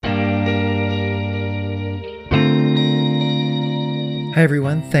Hi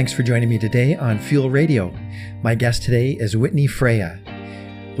everyone, thanks for joining me today on Fuel Radio. My guest today is Whitney Freya.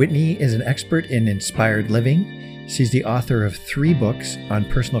 Whitney is an expert in inspired living. She's the author of 3 books on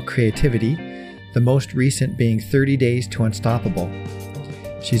personal creativity, the most recent being 30 Days to Unstoppable.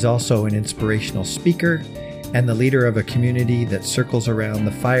 She's also an inspirational speaker and the leader of a community that circles around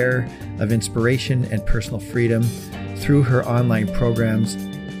the fire of inspiration and personal freedom through her online programs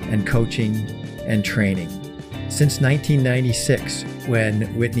and coaching and training. Since 1996,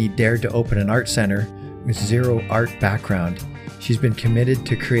 when Whitney dared to open an art center with zero art background, she's been committed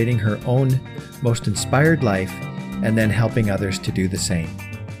to creating her own most inspired life and then helping others to do the same.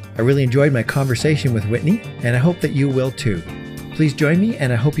 I really enjoyed my conversation with Whitney, and I hope that you will too. Please join me,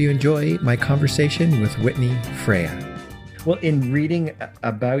 and I hope you enjoy my conversation with Whitney Freya. Well, in reading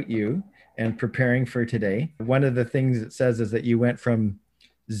about you and preparing for today, one of the things it says is that you went from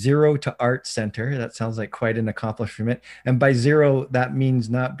zero to art center. That sounds like quite an accomplishment. And by zero, that means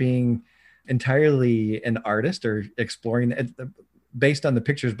not being entirely an artist or exploring it. Based on the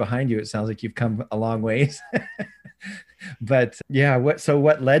pictures behind you, it sounds like you've come a long ways. But yeah,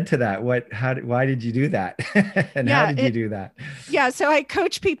 what led to that? Why did you do that? And how did you do that? Yeah. So I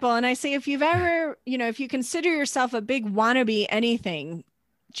coach people and I say, if you've ever, if you consider yourself a big wannabe anything,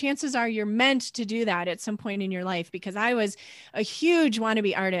 chances are you're meant to do that at some point in your life, because I was a huge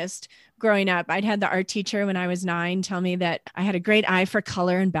wannabe artist growing up. I'd had the art teacher when I was 9 tell me that I had a great eye for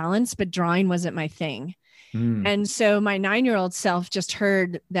color and balance, but drawing wasn't my thing. And so my 9-year-old self just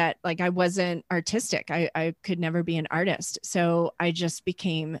heard that I wasn't artistic. I could never be an artist. So I just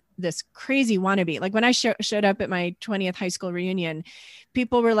became this crazy wannabe. When I showed up at my 20th high school reunion,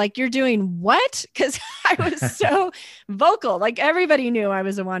 people were like, "You're doing what?" Because I was so vocal. Everybody knew I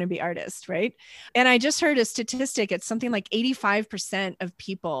was a wannabe artist, right? And I just heard a statistic. It's something like 85% of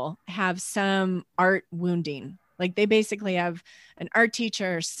people have some art wounding. They basically have an art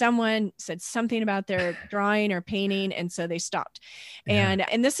teacher or someone said something about their drawing or painting, and so they stopped. Yeah.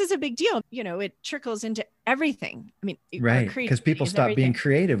 And this is a big deal. It trickles into everything. I mean, right? Because people stop being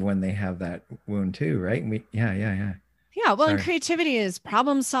creative when they have that wound too, right? Yeah. Yeah. Well, and creativity is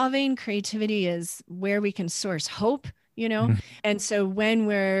problem solving. Creativity is where we can source hope. And so when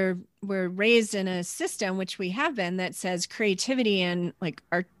we're raised in a system, which we have been, that says creativity and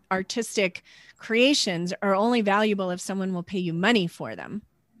artistic creations are only valuable if someone will pay you money for them,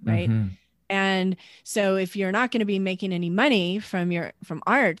 right? Mm-hmm. And so if you're not going to be making any money from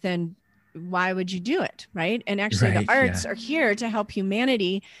art, then why would you do it, right? And actually the arts are here to help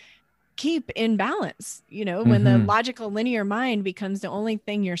humanity keep in balance. When the logical linear mind becomes the only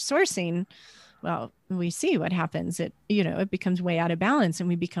thing you're sourcing, well, we see what happens. It becomes way out of balance, and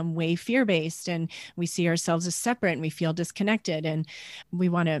we become way fear-based, and we see ourselves as separate, and we feel disconnected, and we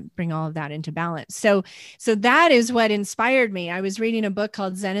want to bring all of that into balance. So that is what inspired me. I was reading a book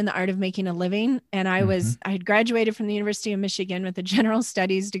called Zen and the Art of Making a Living. And I had graduated from the University of Michigan with a general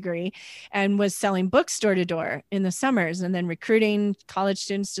studies degree and was selling books door to door in the summers, and then recruiting college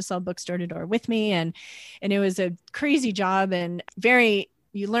students to sell books door to door with me. And it was a crazy job, and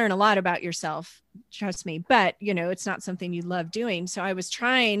you learn a lot about yourself, trust me, but it's not something you love doing. So I was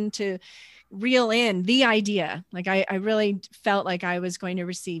trying to reel in the idea. I really felt like I was going to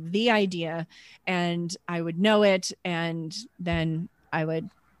receive the idea and I would know it. And then I would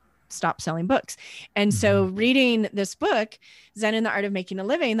stop selling books. And so reading this book, Zen and the Art of Making a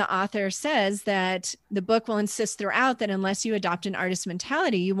Living, the author says that the book will insist throughout that unless you adopt an artist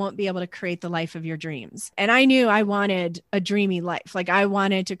mentality, you won't be able to create the life of your dreams. And I knew I wanted a dreamy life. I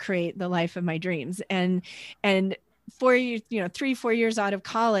wanted to create the life of my dreams. And 3-4 years out of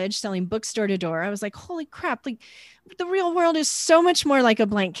college selling books door to door, I was like, holy crap, the real world is so much more like a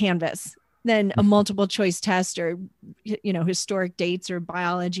blank canvas than a multiple choice test or, historic dates or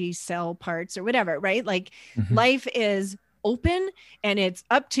biology cell parts or whatever, right? Life is open and it's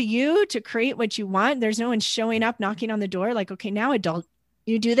up to you to create what you want. There's no one showing up, knocking on the door. Okay, now adult,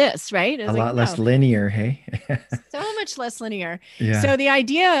 you do this, right? A lot less linear, hey? So much less linear. Yeah. So the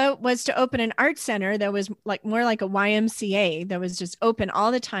idea was to open an art center that was more like a YMCA that was just open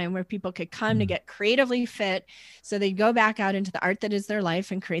all the time, where people could come to get creatively fit. So they'd go back out into the art that is their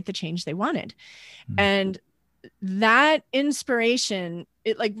life and create the change they wanted. And that inspiration,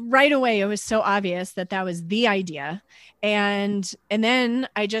 right away, it was so obvious that was the idea. And then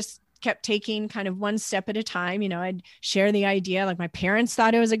I just kept taking kind of one step at a time. I'd share the idea. My parents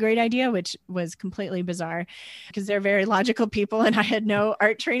thought it was a great idea, which was completely bizarre because they're very logical people and I had no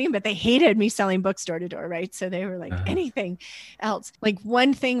art training, but they hated me selling books door to door, right? So they were like, anything else.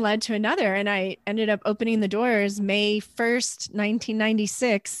 One thing led to another. And I ended up opening the doors May 1st,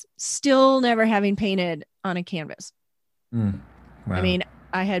 1996, still never having painted on a canvas. I Wow. mean,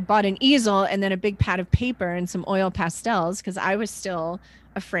 I had bought an easel and then a big pad of paper and some oil pastels because I was still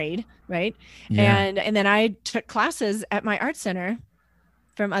afraid, right? Yeah. And then I took classes at my art center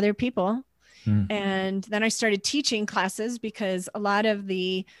from other people. Mm. And then I started teaching classes because a lot of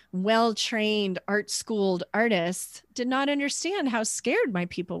the well trained art schooled artists did not understand how scared my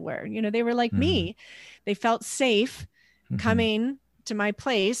people were. You know, they were like Mm-hmm. me. They felt safe Mm-hmm. coming to my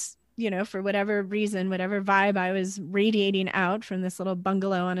place, you know, for whatever reason, whatever vibe I was radiating out from this little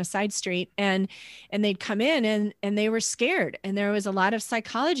bungalow on a side street. And they'd come in and they were scared. And there was a lot of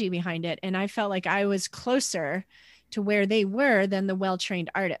psychology behind it. And I felt like I was closer to where they were than the well-trained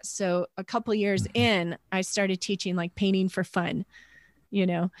artists. So a couple years Mm-hmm. in, I started teaching like painting for fun, you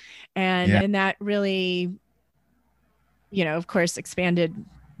know, and Yeah. and that really, you know, of course, expanded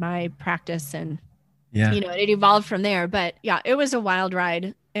my practice and Yeah. it evolved from there. But yeah, it was a wild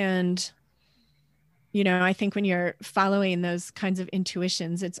ride. And, I think when you're following those kinds of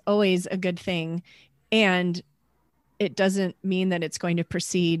intuitions, it's always a good thing. And it doesn't mean that it's going to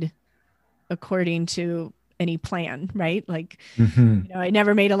proceed according to any plan, right? Like, Mm-hmm. I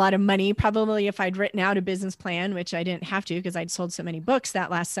never made a lot of money. Probably if I'd written out a business plan, which I didn't have to because I'd sold so many books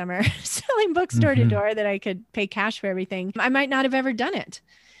that last summer, selling books door to Mm-hmm. door that I could pay cash for everything, I might not have ever done it.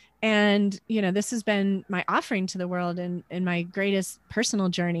 And, this has been my offering to the world and my greatest personal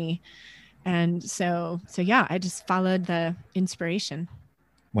journey. And so yeah, I just followed the inspiration.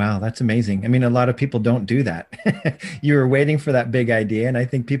 Wow, that's amazing. I mean, a lot of people don't do that. You were waiting for that big idea, and I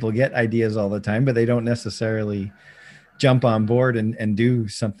think people get ideas all the time, but they don't necessarily jump on board and do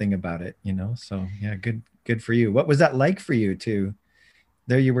something about it, you know? So yeah, good for you. What was that like for you to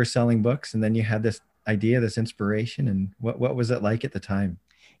there you were selling books and then you had this idea, this inspiration, and what was it like at the time?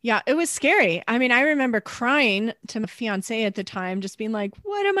 Yeah, it was scary. I mean, I remember crying to my fiance at the time, just being like,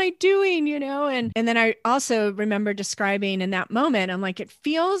 what am I doing? And then I also remember describing in that moment, I'm like, it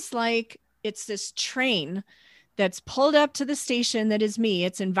feels like it's this train that's pulled up to the station that is me.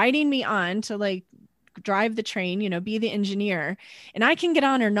 It's inviting me on to like drive the train, be the engineer, and I can get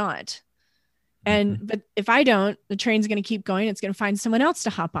on or not. Mhm. But if I don't, the train's going to keep going. It's going to find someone else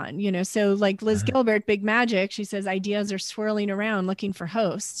to hop on, So like Liz Uh, Gilbert, Big Magic, she says ideas are swirling around looking for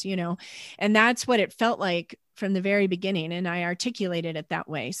hosts, and that's what it felt like from the very beginning. And I articulated it that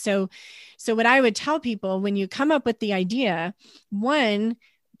way. So what I would tell people when you come up with the idea, one,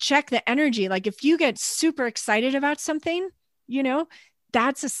 check the energy. Like if you get super excited about something,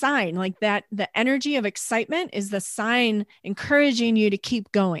 that's a sign like that. The energy of excitement is the sign encouraging you to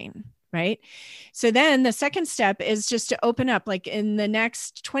keep going. Right. So then the second step is just to open up, like in the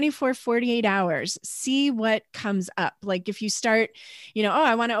next 24, 48 hours, see what comes up. Like if you start, oh,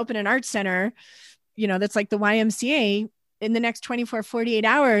 I want to open an art center, that's like the YMCA. In the next 24, 48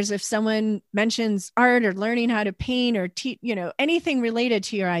 hours, if someone mentions art or learning how to paint or teach, anything related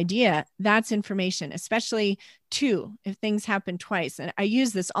to your idea, that's information, especially two, if things happen twice. And I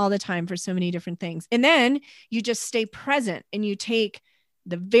use this all the time for so many different things. And then you just stay present and you take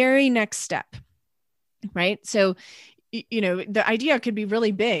the very next step, right? So, the idea could be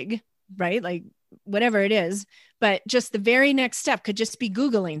really big, right? Like whatever it is, but just the very next step could just be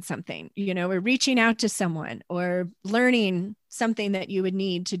Googling something, or reaching out to someone or learning something that you would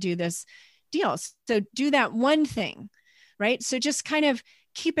need to do this deal. So do that one thing, right? So just kind of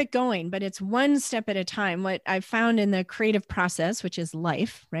keep it going, but it's one step at a time. What I've found in the creative process, which is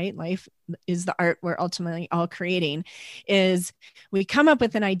life, right? Life is the art we're ultimately all creating, is we come up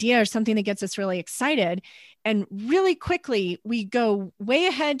with an idea or something that gets us really excited. And really quickly, we go way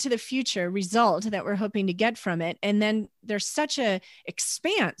ahead to the future result that we're hoping to get from it. And then there's such a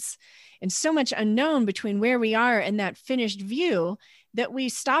expanse and so much unknown between where we are and that finished view that we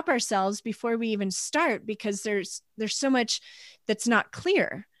stop ourselves before we even start because there's so much that's not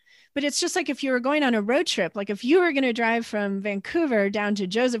clear. But it's just like if you were going on a road trip, like if you were going to drive from Vancouver down to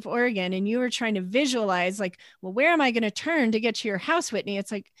Joseph, Oregon, and you were trying to visualize like, well, where am I going to turn to get to your house, Whitney?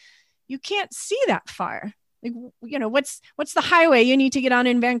 It's like, you can't see that far. Like, what's the highway you need to get on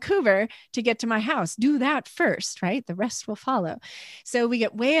in Vancouver to get to my house? Do that first, right? The rest will follow. So we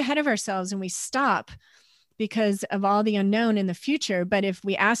get way ahead of ourselves and we stop because of all the unknown in the future. But if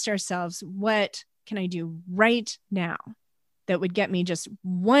we asked ourselves, what can I do right now that would get me just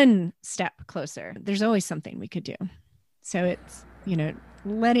one step closer? There's always something we could do. So it's,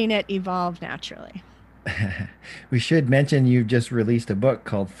 letting it evolve naturally. We should mention you've just released a book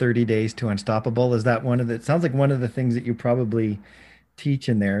called 30 Days to Unstoppable. Is that one of the, it sounds like one of the things that you probably teach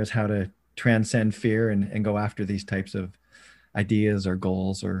in there is how to transcend fear and go after these types of ideas or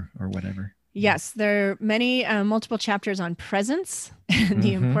goals or whatever. Yes, there are many multiple chapters on presence and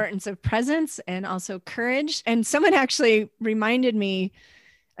the Mm-hmm. importance of presence and also courage. And someone actually reminded me,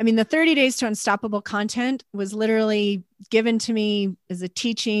 I mean, the 30 Days to Unstoppable content was literally given to me as a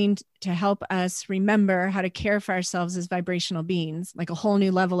teaching to help us remember how to care for ourselves as vibrational beings, like a whole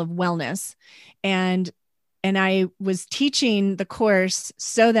new level of wellness. And I was teaching the course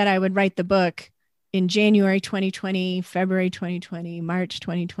so that I would write the book in January 2020, February 2020, March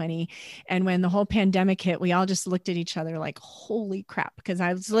 2020. And when the whole pandemic hit, we all just looked at each other like, holy crap, because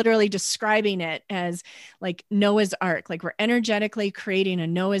I was literally describing it as like Noah's Ark, like we're energetically creating a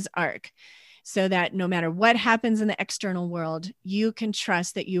Noah's Ark so that no matter what happens in the external world, you can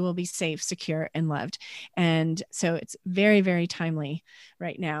trust that you will be safe, secure, and loved. And so it's very, very timely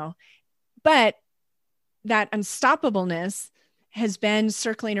right now. But that unstoppableness has been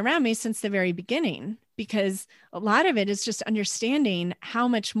circling around me since the very beginning, because a lot of it is just understanding how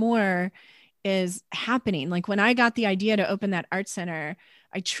much more is happening. Like when I got the idea to open that art center,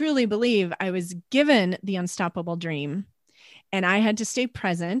 I truly believe I was given the unstoppable dream, and I had to stay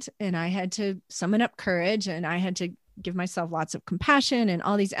present, and I had to summon up courage, and I had to give myself lots of compassion and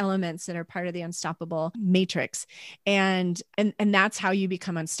all these elements that are part of the unstoppable matrix. And that's how you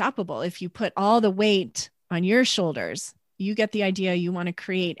become unstoppable. If you put all the weight on your shoulders, you get the idea you want to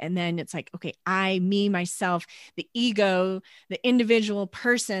create. And then it's like, okay, I, me, myself, the ego, the individual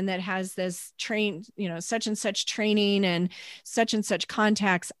person that has this such and such training and such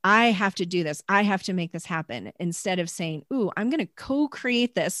contacts. I have to do this. I have to make this happen, instead of saying, ooh, I'm going to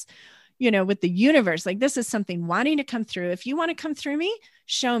co-create this, with the universe. Like this is something wanting to come through. If you want to come through me,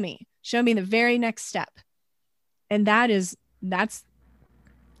 show me the very next step. And that's,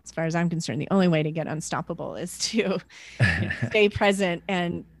 as far as I'm concerned, the only way to get unstoppable is to stay present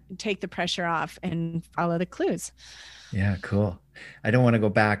and take the pressure off and follow the clues. Yeah, cool. I don't want to go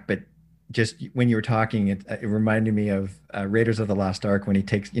back, but just when you were talking, it reminded me of Raiders of the Lost Ark when he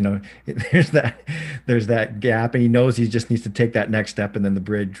takes, there's that gap, and he knows he just needs to take that next step, and then the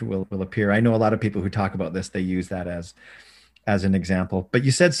bridge will appear. I know a lot of people who talk about this, they use that as an example. But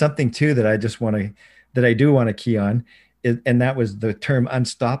you said something too that I do want to key on, and that was the term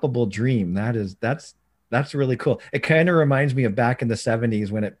unstoppable dream. That's really cool. It kind of reminds me of back in the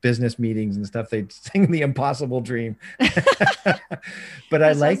 70s when at business meetings and stuff, they'd sing the impossible dream. But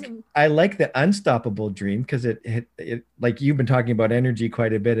Awesome. I like the unstoppable dream because it like you've been talking about energy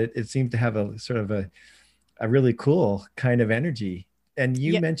quite a bit. It seems to have a sort of a really cool kind of energy. And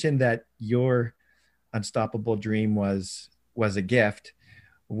you Yeah. mentioned that your unstoppable dream was a gift.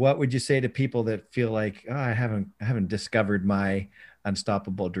 What would you say to people that feel like, oh, I haven't discovered my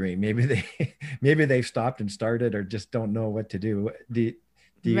unstoppable dream? Maybe they've stopped and started or just don't know what to do. Do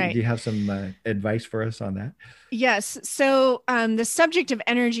Right. you have some advice for us on that? Yes. So the subject of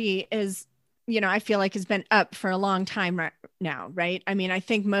energy is, I feel like has been up for a long time now, right? I mean, I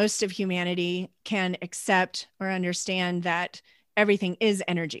think most of humanity can accept or understand that everything is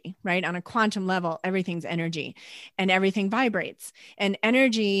energy, right? On a quantum level, everything's energy and everything vibrates. And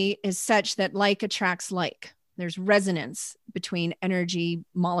energy is such that like attracts like. There's resonance between energy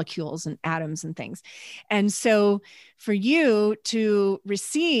molecules and atoms and things. And so for you to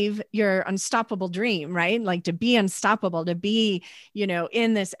receive your unstoppable dream, right? Like to be unstoppable, to be,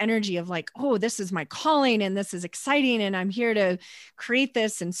 in this energy of like, oh, this is my calling and this is exciting and I'm here to create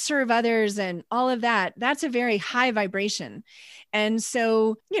this and serve others and all of that. That's a very high vibration. And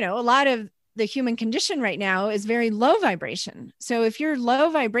so, a lot of the human condition right now is very low vibration. So if you're low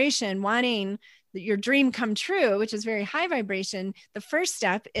vibration, wanting your dream come true, which is very high vibration, the first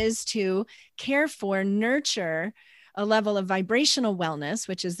step is to care for, nurture a level of vibrational wellness,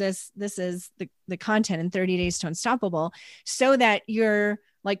 which is this is the content in 30 Days to Unstoppable, so that you're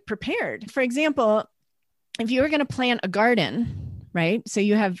like prepared. For example, if you were going to plant a garden, right? So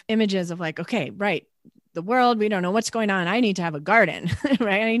you have images of like, okay, right, the world, we don't know what's going on. I need to have a garden,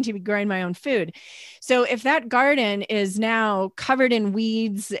 right? I need to be growing my own food. So if that garden is now covered in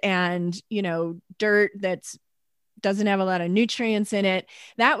weeds and, dirt that's doesn't have a lot of nutrients in it,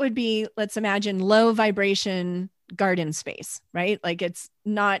 that would be, let's imagine, low vibration garden space, right? Like it's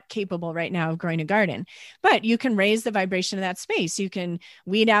not capable right now of growing a garden, but you can raise the vibration of that space. You can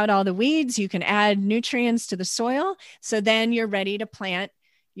weed out all the weeds. You can add nutrients to the soil. So then you're ready to plant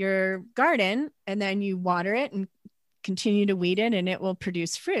your garden, and then you water it and continue to weed it and it will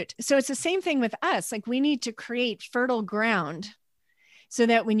produce fruit. So it's the same thing with us. Like we need to create fertile ground so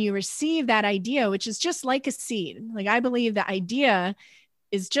that when you receive that idea, which is just like a seed, like I believe the idea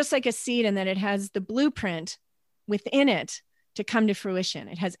is just like a seed and that it has the blueprint within it to come to fruition.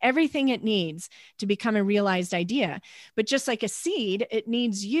 It has everything it needs to become a realized idea. But just like a seed, it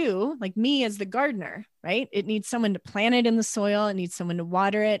needs you, like me as the gardener, right? It needs someone to plant it in the soil. It needs someone to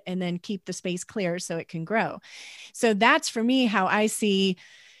water it and then keep the space clear so it can grow. So that's for me how I see,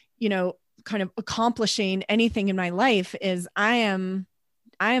 kind of accomplishing anything in my life is I am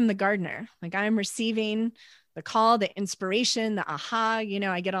the gardener. Like I'm receiving the call, the inspiration, the aha,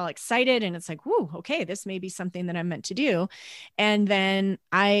 I get all excited and it's like, whoo, okay, this may be something that I'm meant to do. And then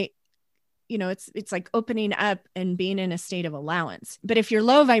it's like opening up and being in a state of allowance. But if you're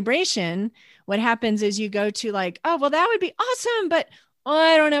low vibration, what happens is you go to like, oh, well, that would be awesome, but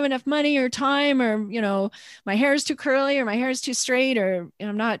I don't have enough money or time, or, my hair is too curly or my hair is too straight, or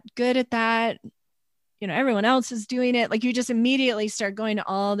I'm not good at that. Everyone else is doing it. Like you just immediately start going to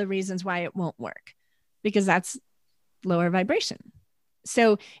all the reasons why it won't work, because that's lower vibration.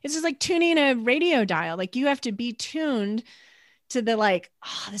 So it's just like tuning a radio dial. Like you have to be tuned to the like,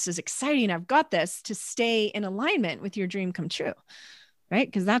 oh, this is exciting. I've got this, to stay in alignment with your dream come true, right?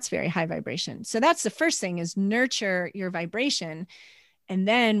 Because that's very high vibration. So that's the first thing, is nurture your vibration. And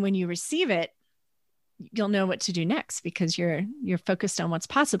then when you receive it, you'll know what to do next, because you're focused on what's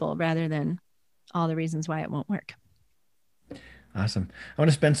possible rather than all the reasons why it won't work. Awesome. I want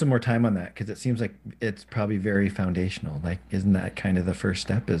to spend some more time on that because it seems like it's probably very foundational. Like, isn't that kind of the first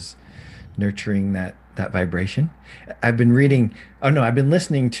step, is nurturing that vibration? I've been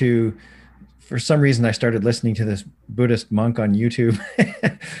listening to, for some reason, I started listening to this Buddhist monk on YouTube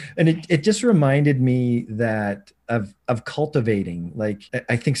and it just reminded me that of cultivating. Like,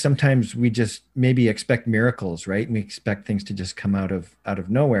 I think sometimes we just maybe expect miracles, right? And we expect things to just come out of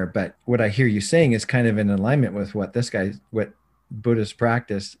nowhere. But what I hear you saying is kind of in alignment with what Buddhist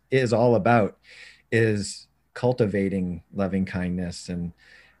practice is all about, is cultivating loving kindness and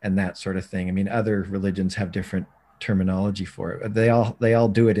that sort of thing. I mean, other religions have different terminology for it. They all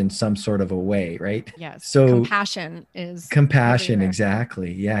do it in some sort of a way, right? Yes. So compassion. Everywhere.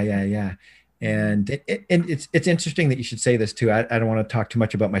 Exactly. Yeah. And it's interesting that you should say this too. I don't want to talk too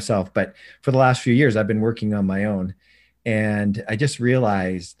much about myself, but for the last few years, I've been working on my own. And I just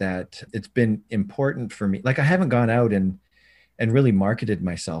realized that it's been important for me. Like, I haven't gone out and really marketed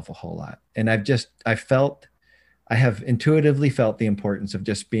myself a whole lot. And I have intuitively felt the importance of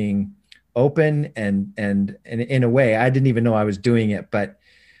just being open and in a way, I didn't even know I was doing it, but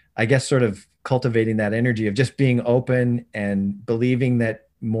I guess sort of cultivating that energy of just being open and believing that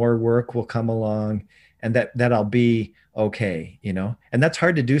more work will come along and that I'll be okay, and that's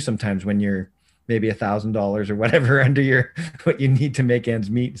hard to do sometimes when you're maybe $1,000 or whatever under what you need to make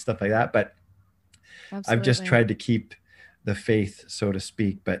ends meet and stuff like that. But absolutely. I've just tried to keep the faith, so to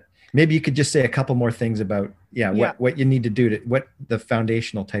speak. But maybe you could just say a couple more things about, what you need to do, what the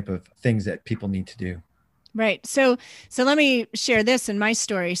foundational type of things that people need to do. Right. So let me share this in my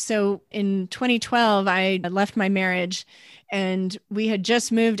story. So in 2012, I left my marriage and we had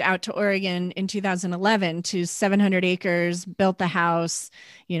just moved out to Oregon in 2011 to 700 acres, built the house,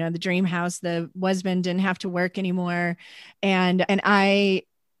 the dream house. The husband didn't have to work anymore. And I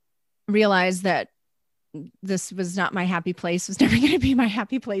realized that this was not my happy place, was never going to be my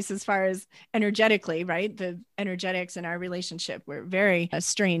happy place as far as energetically, right? The energetics in our relationship were very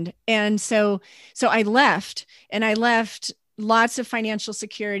strained. And so I left lots of financial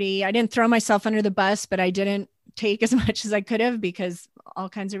security. I didn't throw myself under the bus, but I didn't take as much as I could have because all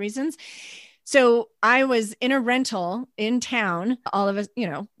kinds of reasons. So I was in a rental in town,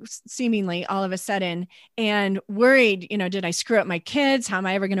 seemingly all of a sudden, and worried, did I screw up my kids? How am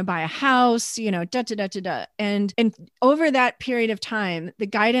I ever going to buy a house? And over that period of time, the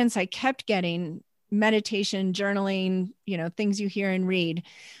guidance I kept getting, meditation, journaling, things you hear and read,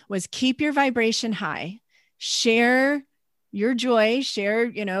 was keep your vibration high, share your joy, share,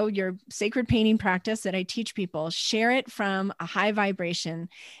 your sacred painting practice that I teach people, share it from a high vibration,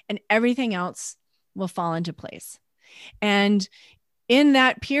 and everything else will fall into place. And in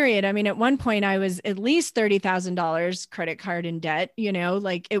that period, I mean, at one point I was at least $30,000 credit card in debt,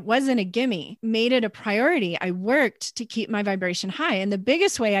 like it wasn't a gimme, made it a priority. I worked to keep my vibration high. And the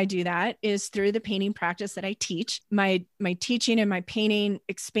biggest way I do that is through the painting practice that I teach. My teaching and my painting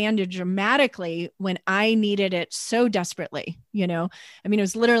expanded dramatically when I needed it so desperately, I mean, it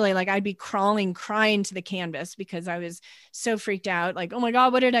was literally like I'd be crawling, crying to the canvas because I was so freaked out, like, oh my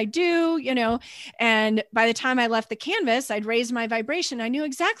God, what did I do? And by the time I left the canvas, I'd raised my vibration vibration, I knew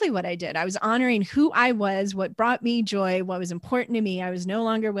exactly what I did. I was honoring who I was, what brought me joy, what was important to me. I was no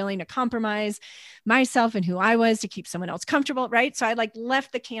longer willing to compromise myself and who I was to keep someone else comfortable, right? So I like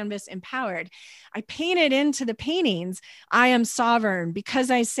left the canvas empowered. I painted into the paintings, I am sovereign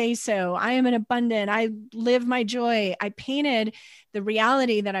because I say so. I am an abundant. I live my joy. I painted the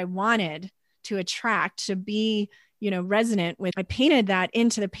reality that I wanted to attract, to be, resonant with. I painted that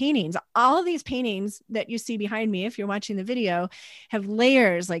into the paintings. All these paintings that you see behind me, if you're watching the video, have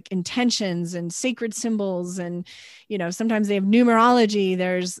layers like intentions and sacred symbols. And, sometimes they have numerology.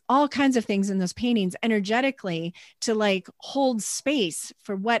 There's all kinds of things in those paintings energetically to like hold space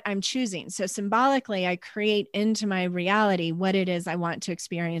for what I'm choosing. So symbolically, I create into my reality what it is I want to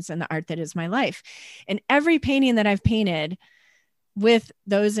experience in the art that is my life. And every painting that I've painted with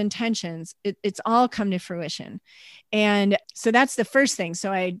those intentions, it's all come to fruition. And so that's the first thing.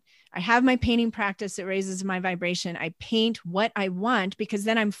 So I have my painting practice that raises my vibration. I paint what I want because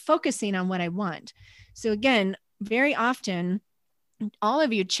then I'm focusing on what I want. So again, very often, all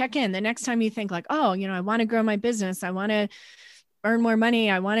of you check in the next time you think like, oh, I want to grow my business. I want to earn more money.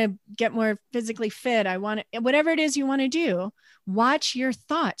 I want to get more physically fit. I want to, whatever it is you want to do, watch your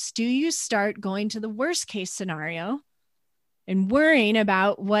thoughts. Do you start going to the worst case scenario and worrying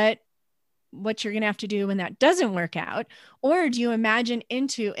about what you're going to have to do when that doesn't work out? Or do you imagine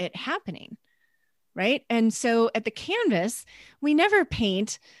into it happening? Right. And so at the canvas, we never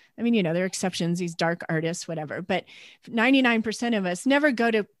paint. I mean, there are exceptions, these dark artists, whatever, but 99% of us never go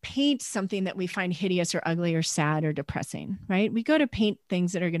to paint something that we find hideous or ugly or sad or depressing, right? We go to paint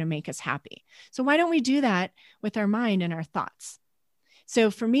things that are going to make us happy. So why don't we do that with our mind and our thoughts? So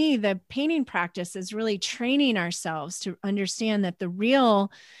for me, the painting practice is really training ourselves to understand that the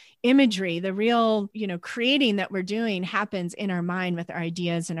real imagery, the real, creating that we're doing happens in our mind with our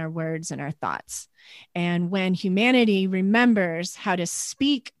ideas and our words and our thoughts. And when humanity remembers how to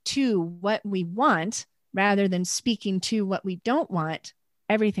speak to what we want rather than speaking to what we don't want,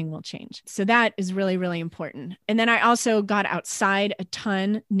 everything will change. So that is really, really important. And then I also got outside a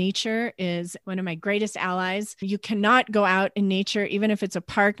ton. Nature is one of my greatest allies. You cannot go out in nature, even if it's a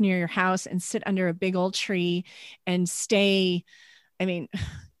park near your house, and sit under a big old tree and stay. I mean,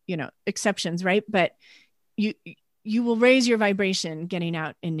 exceptions, right? But you will raise your vibration getting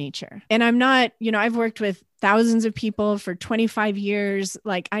out in nature. And I'm not, I've worked with thousands of people for 25 years.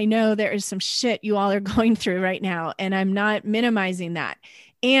 Like, I know there is some shit you all are going through right now, and I'm not minimizing that.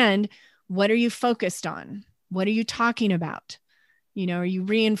 And what are you focused on? What are you talking about? Are you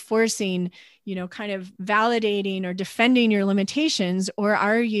reinforcing, kind of validating or defending your limitations? Or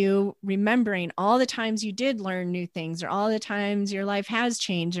are you remembering all the times you did learn new things, or all the times your life has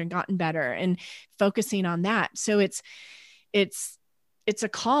changed and gotten better, and focusing on that? So it's a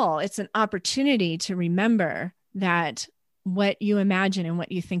call. It's an opportunity to remember that what you imagine and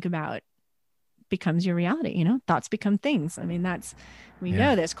what you think about becomes your reality. Thoughts become things. I mean, we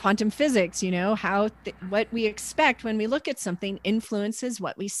know this quantum physics, how what we expect when we look at something influences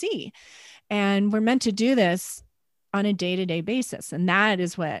what we see. And we're meant to do this on a day-to-day basis. And that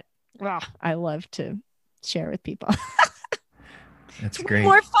is what I love to share with people. That's it's great.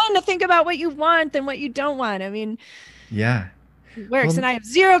 More fun to think about what you want than what you don't want. I mean, yeah, it works. And I have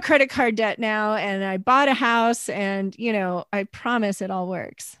zero credit card debt now, and I bought a house, and, I promise it all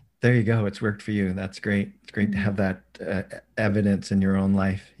works. There you go. It's worked for you. That's great. It's great to have that evidence in your own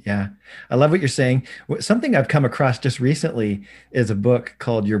life. Yeah. I love what you're saying. Something I've come across just recently is a book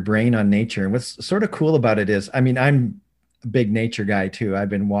called Your Brain on Nature. And what's sort of cool about it is, I'm a big nature guy too. I've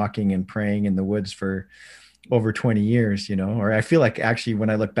been walking and praying in the woods for over 20 years, or I feel like actually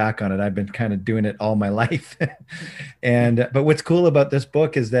when I look back on it, I've been kind of doing it all my life. But what's cool about this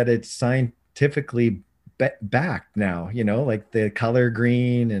book is that it's scientifically backed now, like the color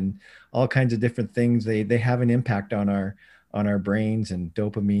green and all kinds of different things. They have an impact on our brains, and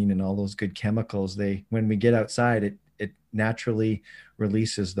dopamine and all those good chemicals. When we get outside, it naturally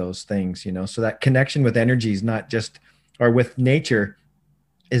releases those things, so that connection with energy is not just, or with nature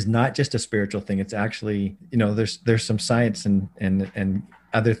is not just a spiritual thing. It's actually, there's some science and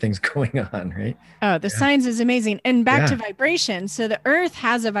other things going on, right? Oh, the science is amazing. And back to vibration. So the earth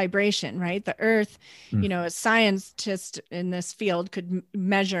has a vibration, right? The earth, a scientist in this field could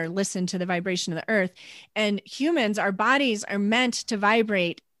listen to the vibration of the earth. And humans, our bodies are meant to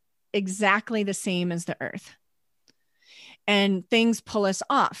vibrate exactly the same as the earth. And things pull us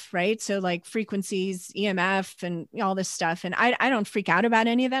off, right? So like frequencies, EMF, and all this stuff. And I don't freak out about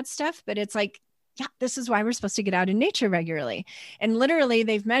any of that stuff, but it's like, yeah, this is why we're supposed to get out in nature regularly. And literally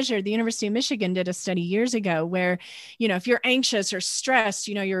they've measured, the University of Michigan did a study years ago where, if you're anxious or stressed,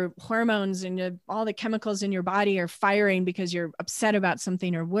 your hormones and all the chemicals in your body are firing because you're upset about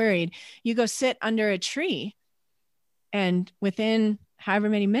something or worried. You go sit under a tree, and within however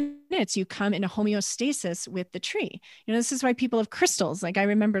many minutes, you come into homeostasis with the tree. This is why people have crystals. Like, I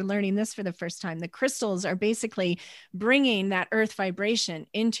remember learning this for the first time. The crystals are basically bringing that earth vibration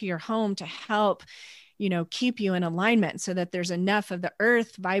into your home to help, keep you in alignment so that there's enough of the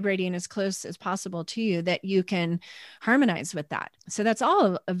earth vibrating as close as possible to you that you can harmonize with that. So that's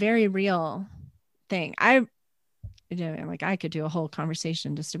all a very real thing. I could do a whole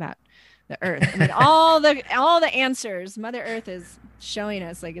conversation just about the earth. I mean, all the answers Mother Earth is showing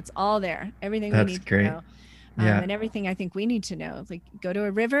us, like, it's all there. Everything we need to know. And everything I think we need to know. Like, go to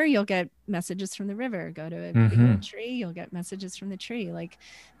a river, you'll get messages from the river. Go to a big old tree, you'll get messages from the tree. Like,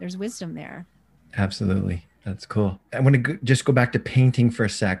 there's wisdom there. Absolutely. That's cool. I want to just go back to painting for a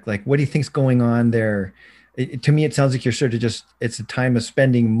sec. Like, what do you think's going on there? To me, it sounds like you're sort of it's a time of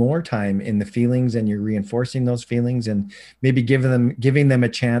spending more time in the feelings, and you're reinforcing those feelings, and maybe giving them a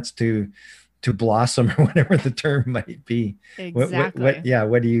chance to blossom, or whatever the term might be. Exactly.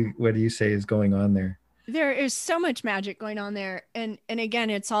 What do you say is going on there? There is so much magic going on there. And again,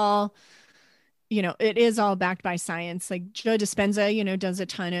 it's all, it is all backed by science. Like Joe Dispenza, does a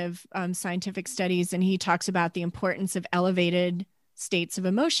ton of scientific studies, and he talks about the importance of elevated states of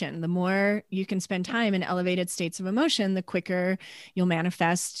emotion. The more you can spend time in elevated states of emotion, the quicker you'll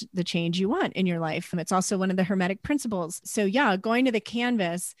manifest the change you want in your life. It's also one of the Hermetic principles. So yeah, going to the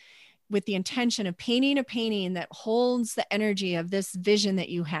canvas with the intention of painting a painting that holds the energy of this vision that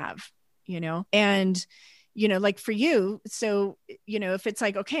you have, and like for you. So, if it's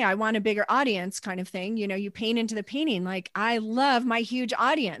like, okay, I want a bigger audience kind of thing, you paint into the painting. Like, I love my huge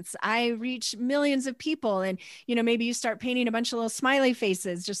audience. I reach millions of people. And, maybe you start painting a bunch of little smiley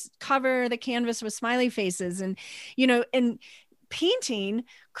faces, just cover the canvas with smiley faces. And, and painting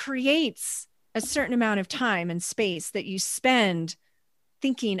creates a certain amount of time and space that you spend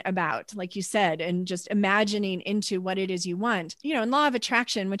thinking about, like you said, and just imagining into what it is you want. And Law of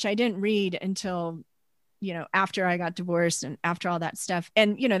Attraction, which I didn't read until after I got divorced and after all that stuff.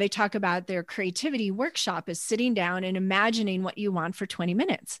 And, they talk about their creativity workshop is sitting down and imagining what you want for 20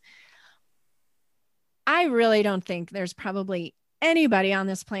 minutes. I really don't think there's probably anybody on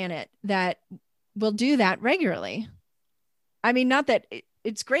this planet that will do that regularly. I mean, not that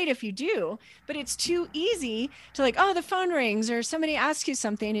it's great if you do, but it's too easy to like, oh, the phone rings or somebody asks you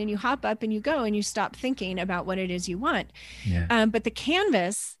something and you hop up and you go and you stop thinking about what it is you want. Yeah. But the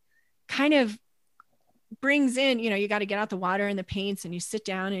canvas kind of brings in, you got to get out the water and the paints, and you sit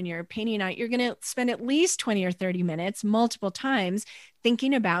down and you're painting out. You're going to spend at least 20 or 30 minutes multiple times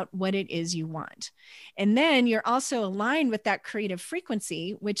thinking about what it is you want. And then you're also aligned with that creative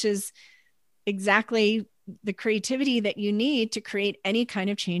frequency, which is exactly the creativity that you need to create any kind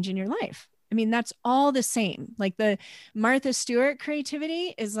of change in your life. I mean, that's all the same. Like the Martha Stewart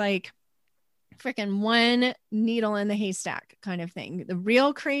creativity is like freaking one needle in the haystack kind of thing. The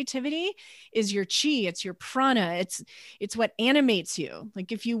real creativity is your chi, it's your prana, it's what animates you.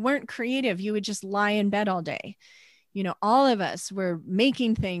 Like if you weren't creative, you would just lie in bed all day. All of us, we're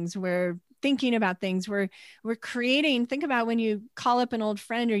making things, we're thinking about things, we're creating. Think about when you call up an old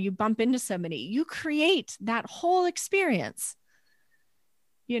friend or you bump into somebody, you create that whole experience.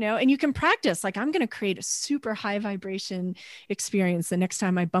 And you can practice, like, I'm going to create a super high vibration experience the next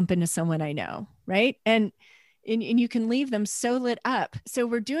time I bump into someone I know. Right. And you can leave them so lit up. So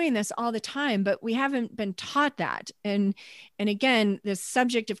we're doing this all the time, but we haven't been taught that. And again, this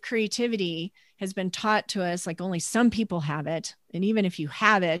subject of creativity has been taught to us, like only some people have it. And even if you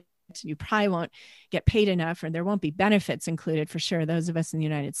have it, you probably won't get paid enough, or there won't be benefits included for sure. Those of us in the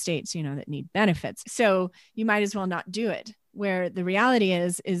United States, that need benefits. So you might as well not do it. Where the reality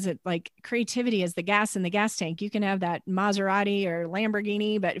is it like creativity is the gas in the gas tank. You can have that Maserati or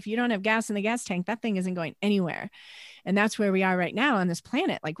Lamborghini, but if you don't have gas in the gas tank, that thing isn't going anywhere. And that's where we are right now on this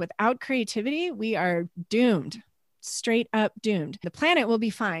planet. Like without creativity, we are doomed, straight up doomed. The planet will be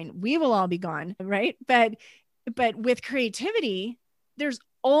fine. We will all be gone, right? But with creativity, there's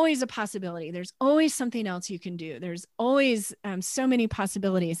always a possibility. There's always something else you can do. There's always so many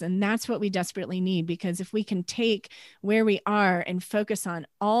possibilities. And that's what we desperately need, because if we can take where we are and focus on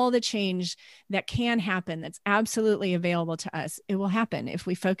all the change that can happen, that's absolutely available to us, it will happen. If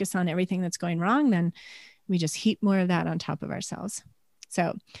we focus on everything that's going wrong, then we just heap more of that on top of ourselves.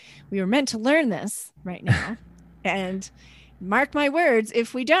 So we were meant to learn this right now. And mark my words,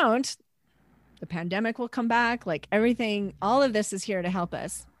 if we don't, the pandemic will come back. Like everything, all of this is here to help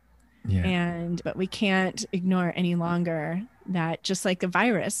us. Yeah. But we can't ignore any longer that, just like a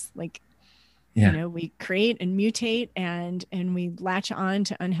virus, like, Yeah. we create and mutate, and we latch on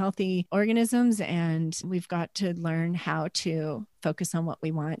to unhealthy organisms, and we've got to learn how to focus on what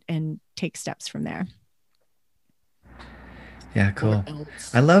we want and take steps from there. Yeah, Or cool. I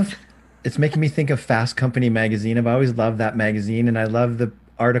else. love it's making me think of Fast Company magazine. I've always loved that magazine, and I love the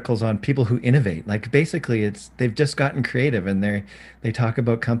articles on people who innovate. Like basically it's they've just gotten creative, and they talk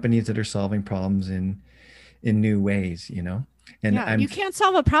about companies that are solving problems in new ways, you know? And Yeah, I'm you can't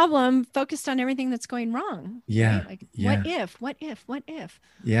solve a problem focused on everything that's going wrong, yeah, right? Like, what yeah, if, what if, what if?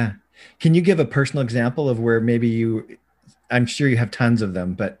 yeah. Can you give a personal example of where maybe you I'm sure you have tons of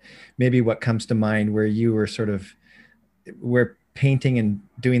them, but maybe what comes to mind where you were sort of where painting and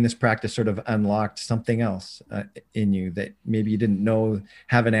doing this practice sort of unlocked something else in you that maybe you didn't know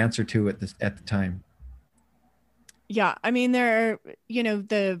have an answer to at the time. Yeah, I mean, there are,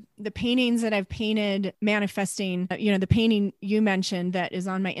 the paintings that I've painted manifesting, the painting you mentioned that is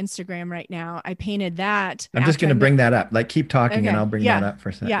on my Instagram right now. I painted that I'm just after going to bring that up. Like keep talking and Okay. I'll bring that Yeah. up for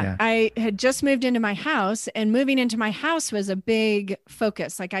a sec. Yeah. Yeah. I had just moved into my house, and moving into my house was a big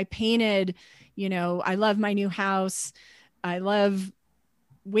focus. Like, I painted, I love my new house. I love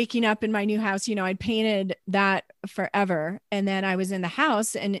waking up in my new house. I painted that forever. And then I was in the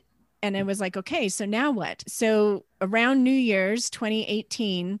house, and it was like, okay, so now what? So around New Year's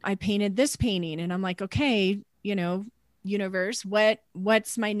 2018, I painted this painting, and I'm like, okay, universe,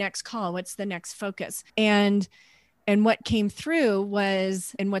 what's my next call? What's the next focus? And what came through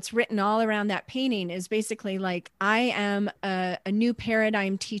was, and what's written all around that painting is basically like, I am a new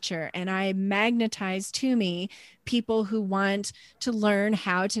paradigm teacher, and I magnetize to me people who want to learn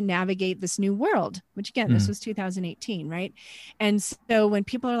how to navigate this new world, which again, this Mm. was 2018, right? And so when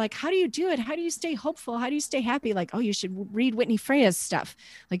people are like, how do you do it? How do you stay hopeful? How do you stay happy? Like, oh, you should read Whitney Freya's stuff.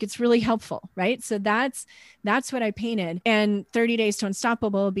 Like, it's really helpful, right? So that's what I painted. And 30 Days to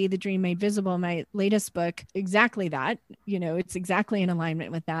Unstoppable, Be the Dream Made Visible, my latest book, exactly that. It's exactly in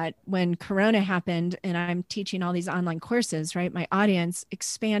alignment with that. When Corona happened and I'm teaching all these online courses, right, my audience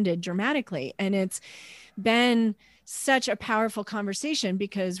expanded dramatically. And it's been such a powerful conversation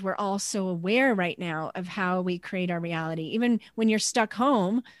because we're all so aware right now of how we create our reality. Even when you're stuck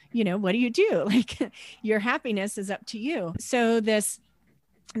home, what do you do? Like, your happiness is up to you. So this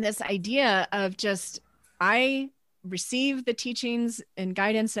idea of just, I receive the teachings and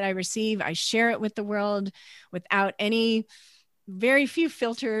guidance that I receive, I share it with the world without any, very few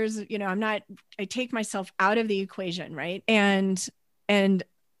filters. I take myself out of the equation, right? And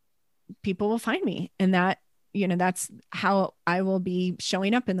people will find me, and that's how I will be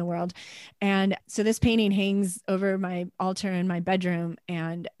showing up in the world. And so this painting hangs over my altar in my bedroom,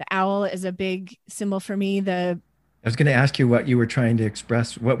 and the owl is a big symbol for me. I was going to ask you what you were trying to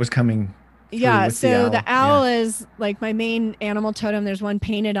express, what was coming through Yeah, with the so the owl. Yeah. owl is like my main animal totem. There's one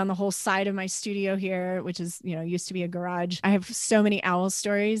painted on the whole side of my studio here, which is, used to be a garage. I have so many owl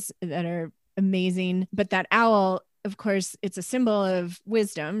stories that are amazing. But that owl, of course, it's a symbol of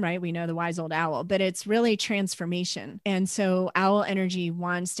wisdom, right? We know the wise old owl, but it's really transformation. And so owl energy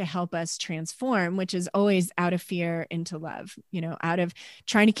wants to help us transform, which is always out of fear into love, out of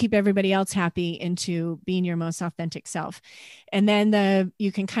trying to keep everybody else happy into being your most authentic self. And then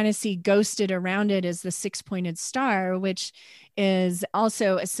you can kind of see ghosted around it as the six-pointed star, which is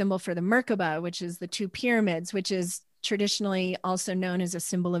also a symbol for the Merkaba, which is the two pyramids, which is traditionally also known as a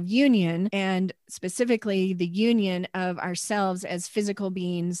symbol of union, and specifically the union of ourselves as physical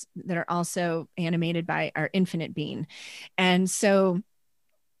beings that are also animated by our infinite being. And so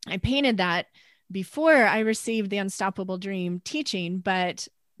I painted that before I received the Unstoppable Dream teaching, but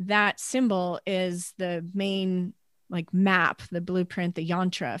that symbol is the main like map, the blueprint, the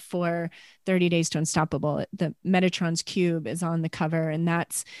yantra for 30 Days to Unstoppable. The Metatron's cube is on the cover, and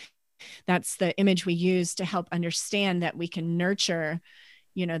that's the image we use to help understand that we can nurture,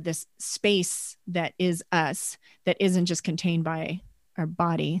 this space that is us, that isn't just contained by our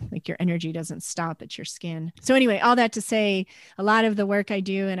body. Like, your energy doesn't stop at your skin. So anyway, all that to say, a lot of the work I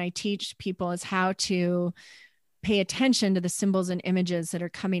do and I teach people is how to pay attention to the symbols and images that are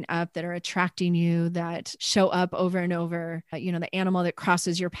coming up, that are attracting you, that show up over and over. The animal that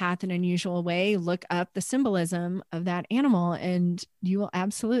crosses your path in an unusual way, look up the symbolism of that animal, and you will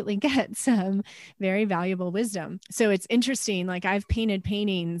absolutely get some very valuable wisdom. So it's interesting. Like, I've painted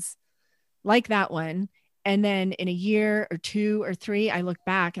paintings like that one, and then in a year or two or three, I look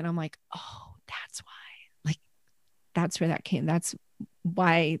back and I'm like, oh, that's why. Like, that's where that came. That's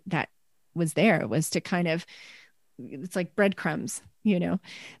why that was there, was to kind of, it's like breadcrumbs,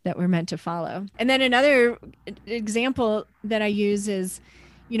 that we're meant to follow. And then another example that I use is,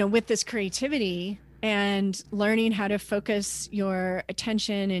 with this creativity and learning how to focus your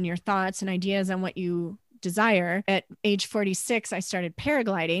attention and your thoughts and ideas on what you desire. At age 46, I started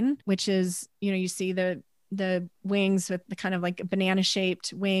paragliding, which is, you see the wings with the kind of like a banana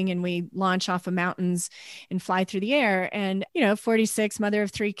shaped wing, and we launch off of mountains and fly through the air. And, 46, mother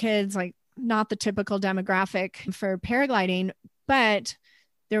of 3 kids, like not the typical demographic for paragliding, but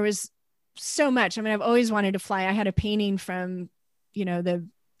there was so much. I mean, I've always wanted to fly. I had a painting from, the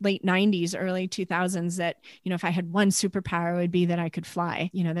late 90s, early 2000s that, if I had one superpower, it would be that I could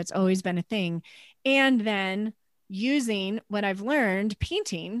fly. That's always been a thing. And then using what I've learned,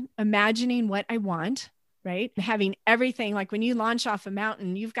 painting, imagining what I want, right? Having everything, like when you launch off a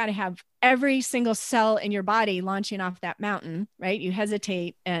mountain, you've got to have every single cell in your body launching off that mountain, right? You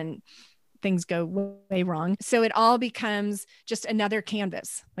hesitate and things go way wrong. So it all becomes just another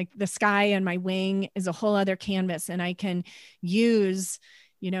canvas. Like the sky and my wing is a whole other canvas. And I can use,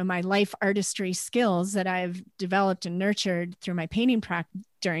 my life artistry skills that I've developed and nurtured through my painting practice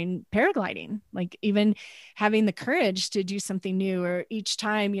during paragliding, like even having the courage to do something new, or each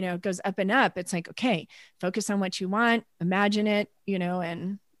time, it goes up and up. It's like, okay, focus on what you want, imagine it,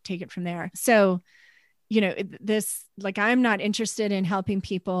 and take it from there. So, this, like, I'm not interested in helping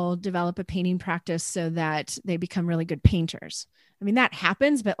people develop a painting practice so that they become really good painters. I mean, that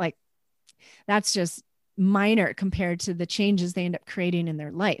happens, but like, that's just minor compared to the changes they end up creating in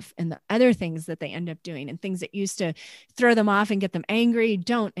their life and the other things that they end up doing, and things that used to throw them off and get them angry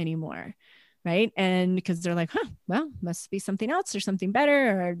don't anymore. Right. And because they're like, well, must be something else or something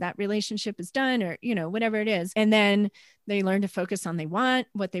better, or that relationship is done, or, whatever it is. And then they learn to focus on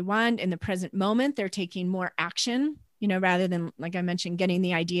what they want in the present moment. They're taking more action, rather than, like I mentioned, getting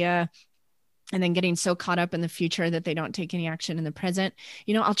the idea and then getting so caught up in the future that they don't take any action in the present.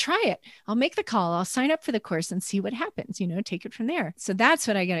 I'll try it. I'll make the call. I'll sign up for the course and see what happens, take it from there. So that's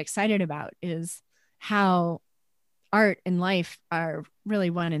what I get excited about, is how art and life are really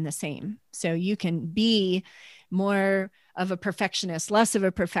one and the same. So you can be more of a perfectionist, less of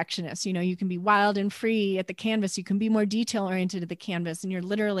a perfectionist. You can be wild and free at the canvas. You can be more detail oriented at the canvas, and you're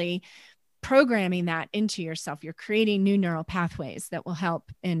literally programming that into yourself. You're creating new neural pathways that will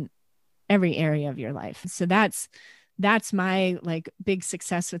help in every area of your life. So that's my like big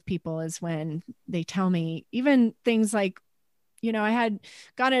success with people, is when they tell me even things like, I had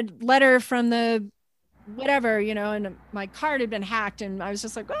got a letter from the whatever, and my card had been hacked, and I was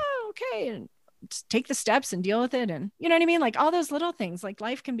just like, oh, okay. And just take the steps and deal with it. And you know what I mean? Like all those little things, like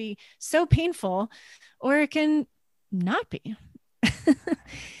life can be so painful, or it can not be.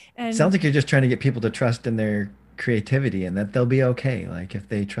 And sounds like you're just trying to get people to trust in their creativity, and that they'll be okay. Like if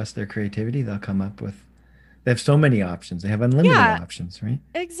they trust their creativity, they'll come up with, they have so many options. They have unlimited options, right?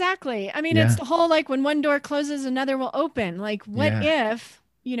 Exactly. I mean, it's the whole, like when one door closes, another will open. Like what if,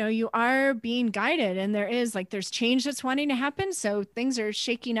 you are being guided, and there's change that's wanting to happen. So things are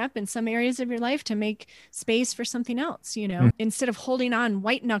shaking up in some areas of your life to make space for something else, instead of holding on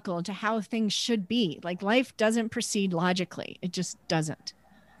white knuckle to how things should be. Like life doesn't proceed logically. It just doesn't.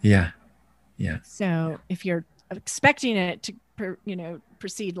 Yeah. Yeah. So if you're expecting it to,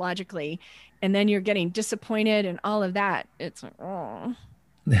 proceed logically, and then you're getting disappointed and all of that, it's like, oh,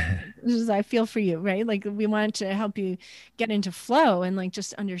 I feel for you, right? Like we want to help you get into flow and like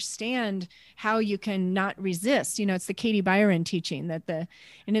just understand how you can not resist. It's the Katie Byron teaching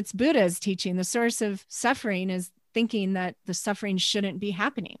and it's Buddha's teaching. The source of suffering is thinking that the suffering shouldn't be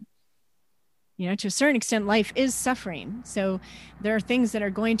happening. To a certain extent, life is suffering. So there are things that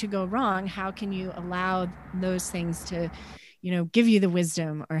are going to go wrong. How can you allow those things to, give you the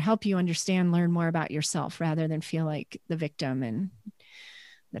wisdom or help you understand, learn more about yourself, rather than feel like the victim and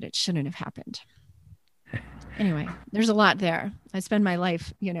that it shouldn't have happened. Anyway, there's a lot there. I spend my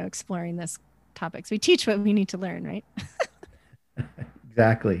life, exploring this topic. So we teach what we need to learn, right?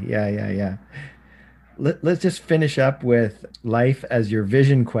 Exactly. Yeah. Let's just finish up with life as your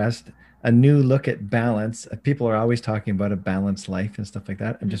vision quest. A new look at balance. People are always talking about a balanced life and stuff like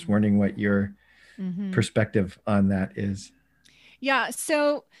that. I'm just wondering what your perspective on that is. Yeah.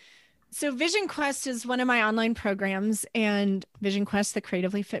 So Vision Quest is one of my online programs, and Vision Quest, the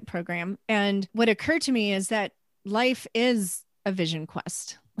Creatively Fit program. And what occurred to me is that life is a vision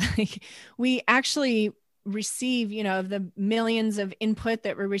quest. Like we actually receive, of the millions of input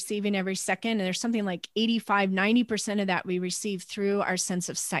that we're receiving every second, and there's something like 85-90% of that we receive through our sense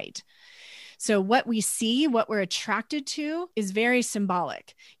of sight. So what we see, what we're attracted to, is very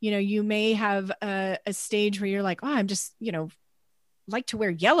symbolic. You may have a stage where you're like, oh, I'm just, like to wear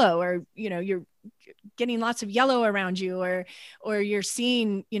yellow, or, you're getting lots of yellow around you, or you're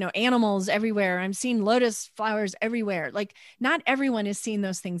seeing, animals everywhere. I'm seeing lotus flowers everywhere. Like, not everyone is seeing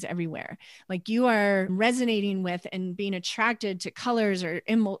those things everywhere. Like, you are resonating with and being attracted to colors or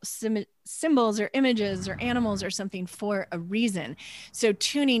symbols or images or animals or something for a reason. So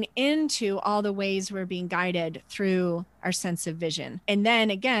tuning into all the ways we're being guided through our sense of vision. And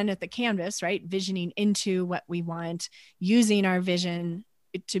then again, at the canvas, right? Visioning into what we want, using our vision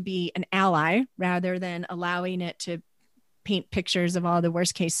to be an ally rather than allowing it to paint pictures of all the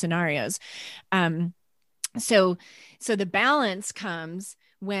worst case scenarios. So the balance comes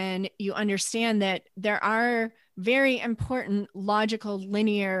when you understand that there are very important logical,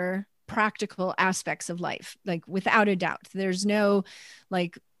 linear, practical aspects of life. Like, without a doubt, there's no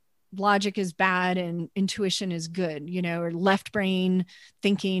like logic is bad and intuition is good, or left brain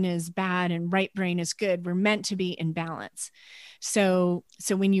thinking is bad and right brain is good. We're meant to be in balance. So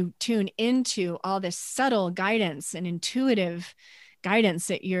when you tune into all this subtle guidance and intuitive guidance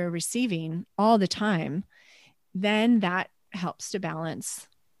that you're receiving all the time, then that helps to balance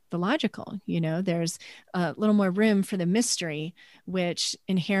the logical. There's a little more room for the mystery, which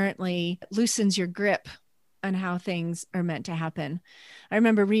inherently loosens your grip on how things are meant to happen. I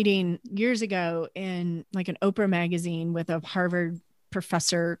remember reading years ago in like an Oprah magazine with a Harvard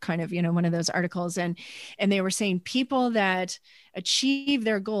professor, kind of, one of those articles. And they were saying people that achieve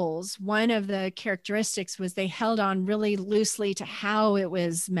their goals, one of the characteristics was they held on really loosely to how it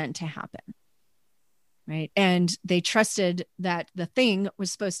was meant to happen. Right. And they trusted that the thing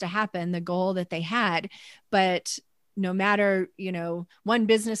was supposed to happen, the goal that they had, but no matter, one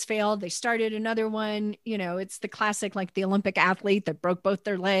business failed, they started another one. It's the classic, like the Olympic athlete that broke both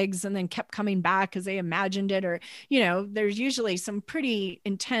their legs and then kept coming back because they imagined it. Or, there's usually some pretty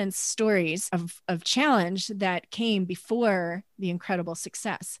intense stories of challenge that came before the incredible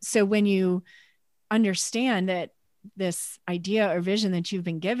success. So when you understand that this idea or vision that you've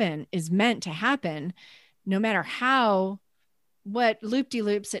been given is meant to happen, no matter what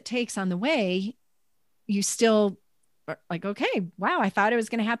loop-de-loops it takes on the way, you still like, okay, wow, I thought it was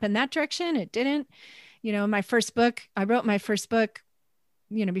going to happen that direction. It didn't. My first book, I wrote my first book,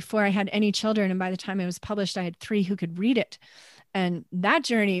 before I had any children. And by the time it was published, I had 3 who could read it. And that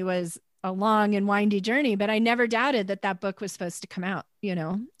journey was a long and windy journey, but I never doubted that book was supposed to come out,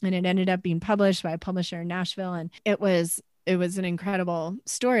 and it ended up being published by a publisher in Nashville. And it was an incredible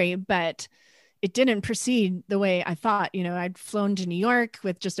story, but it didn't proceed the way I thought. I'd flown to New York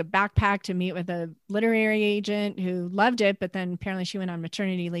with just a backpack to meet with a literary agent who loved it, but then apparently she went on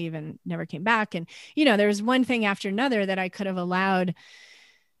maternity leave and never came back. And, there was one thing after another that I could have allowed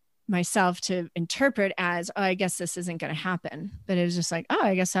myself to interpret as, oh, I guess this isn't going to happen. But it was just like, oh,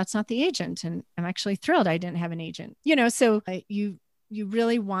 I guess that's not the agent. And I'm actually thrilled I didn't have an agent, so you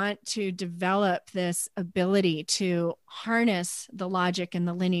really want to develop this ability to harness the logic and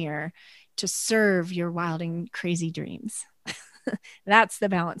the linear to serve your wild and crazy dreams. That's the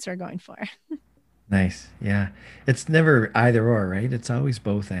balance we're going for. Nice. Yeah. It's never either or, right? It's always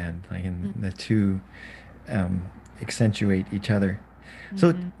both and, like, and the two accentuate each other.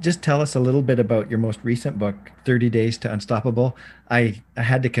 So just tell us a little bit about your most recent book, 30 Days to Unstoppable. I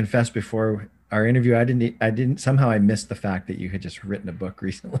had to confess before our interview, I missed the fact that you had just written a book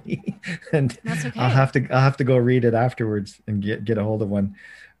recently. And that's okay. I'll have to go read it afterwards and get a hold of one.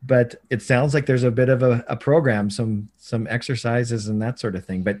 But it sounds like there's a bit of a program, some exercises and that sort of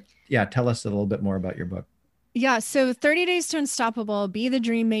thing. But yeah, tell us a little bit more about your book. Yeah. So 30 Days to Unstoppable, Be the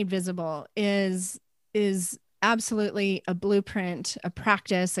Dream Made Visible is absolutely a blueprint, a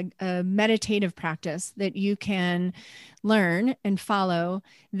practice, a meditative practice that you can learn and follow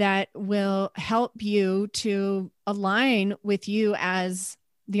that will help you to align with you as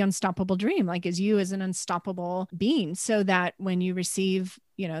the unstoppable dream, like as you as an unstoppable being, so that when you receive,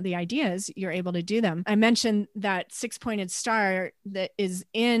 the ideas, you're able to do them. I mentioned that 6-pointed star that is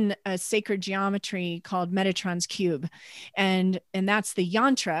in a sacred geometry called Metatron's cube. And that's the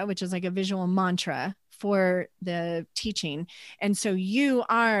yantra, which is like a visual mantra for the teaching. And so you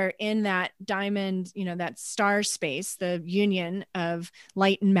are in that diamond, that star space, the union of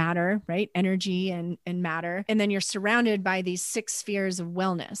light and matter, right? Energy and matter. And then you're surrounded by these 6 spheres of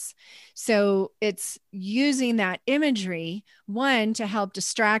wellness. So it's using that imagery, one, to help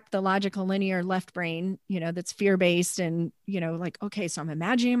distract the logical linear left brain, that's fear-based and, like, okay, so I'm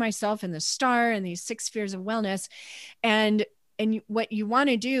imagining myself in the star and these 6 spheres of wellness. And And what you want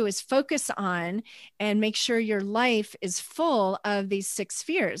to do is focus on and make sure your life is full of these 6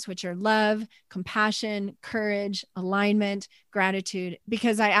 spheres, which are love, compassion, courage, alignment, gratitude.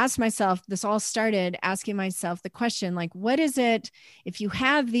 Because I asked myself, this all started asking myself the question, like, what is it? If you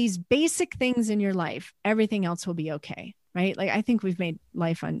have these basic things in your life, everything else will be okay. Right? Like, I think we've made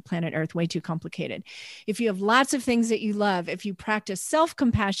life on planet Earth way too complicated. If you have lots of things that you love, if you practice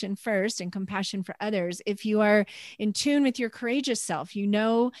self-compassion first and compassion for others, if you are in tune with your courageous self, you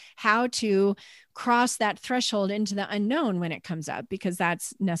know how to cross that threshold into the unknown when it comes up, because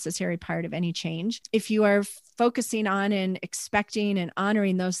that's a necessary part of any change. If you are focusing on and expecting and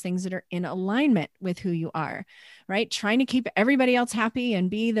honoring those things that are in alignment with who you are, right? Trying to keep everybody else happy and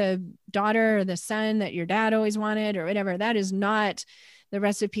be the daughter or the son that your dad always wanted or whatever, that is not the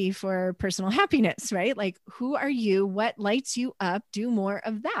recipe for personal happiness, right? Like, who are you? What lights you up? Do more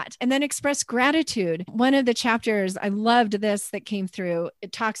of that. And then express gratitude. One of the chapters, I loved this that came through.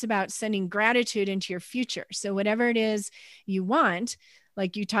 It talks about sending gratitude into your future. So whatever it is you want,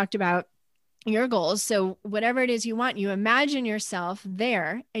 like you talked about your goals. So whatever it is you want, you imagine yourself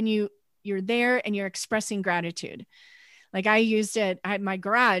there, and you're there and you're expressing gratitude. Like, I used it, my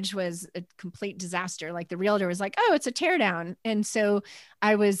garage was a complete disaster. Like, the realtor was like, oh, it's a tear down. And so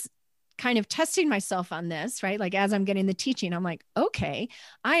I was kind of testing myself on this, right? Like, as I'm getting the teaching, I'm like, okay,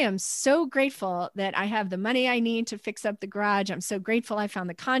 I am so grateful that I have the money I need to fix up the garage. I'm so grateful I found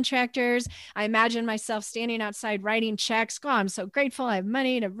the contractors. I imagine myself standing outside writing checks. Oh, I'm so grateful I have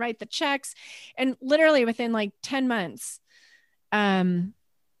money to write the checks. And literally within like 10 months,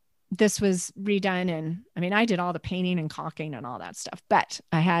 this was redone. And I mean, I did all the painting and caulking and all that stuff, but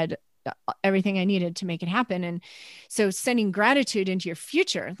I had everything I needed to make it happen. And so sending gratitude into your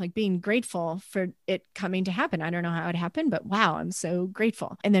future, like being grateful for it coming to happen. I don't know how it happened, but wow, I'm so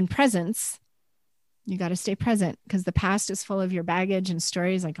grateful. And then presence. You got to stay present, because the past is full of your baggage and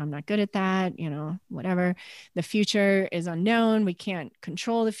stories like, I'm not good at that, whatever. The future is unknown. We can't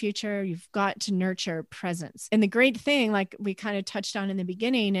control the future. You've got to nurture presence. And the great thing, like we kind of touched on in the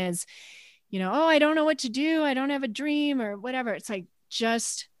beginning, is, oh, I don't know what to do. I don't have a dream or whatever. It's like,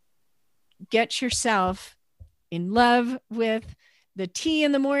 just get yourself in love with the tea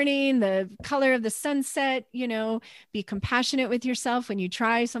in the morning, the color of the sunset, be compassionate with yourself when you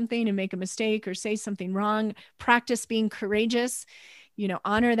try something and make a mistake or say something wrong. Practice being courageous,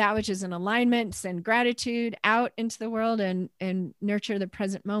 honor that which is in alignment, send gratitude out into the world, and nurture the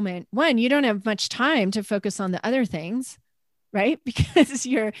present moment. One, you don't have much time to focus on the other things, right? Because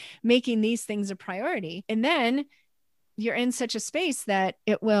you're making these things a priority. And then you're in such a space that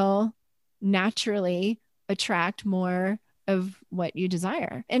it will naturally attract more of what you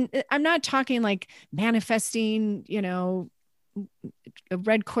desire. And I'm not talking like manifesting, a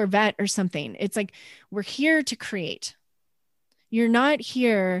red Corvette or something. It's like, we're here to create. You're not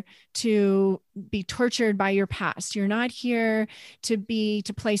here to be tortured by your past. You're not here to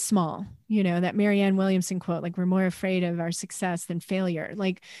play small. That Marianne Williamson quote, like, we're more afraid of our success than failure.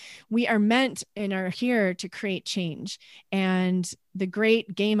 Like, we are meant and are here to create change. And the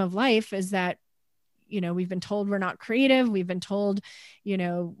great game of life is that, we've been told we're not creative. We've been told,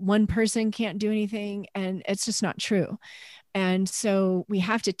 one person can't do anything, and it's just not true. And so we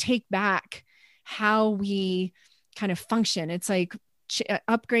have to take back how we kind of function. It's like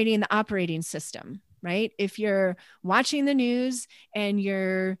upgrading the operating system, right? If you're watching the news and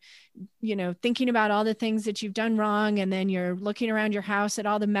you're, thinking about all the things that you've done wrong, and then you're looking around your house at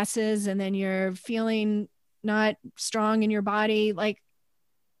all the messes, and then you're feeling not strong in your body, like,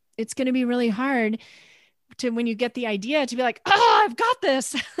 it's going to be really hard to, when you get the idea, to be like, oh, I've got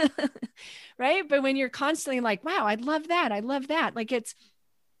this, right? But when you're constantly like, wow, I love that. I love that. Like, it's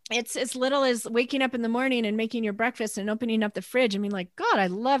as little as waking up in the morning and making your breakfast and opening up the fridge. I mean, like, God, I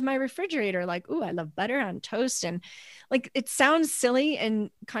love my refrigerator. Like, ooh, I love butter on toast. And like, it sounds silly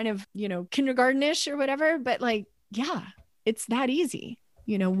and kind of, kindergartenish or whatever, but like, yeah, it's that easy.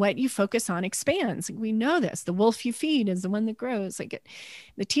 What you focus on expands. We know this. The wolf you feed is the one that grows. Like,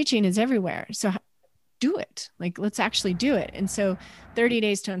 the teaching is everywhere. So do it. Like, let's actually do it. And so 30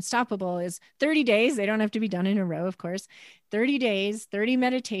 days to unstoppable is 30 days. They don't have to be done in a row, of course. 30 days, 30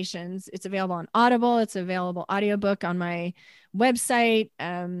 meditations. It's available on Audible. It's available audiobook on my website.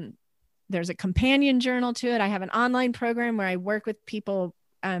 There's a companion journal to it. I have an online program where I work with people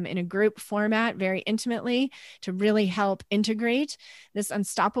in a group format very intimately to really help integrate this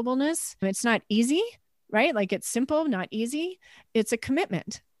unstoppableness. It's not easy, right? Like, it's simple, not easy. It's a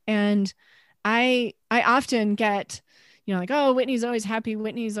commitment. And I often get, like, oh, Whitney's always happy.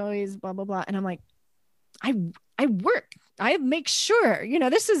 Whitney's always blah, blah, blah. And I'm like, I work. I make sure,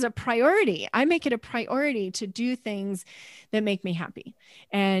 this is a priority. I make it a priority to do things that make me happy.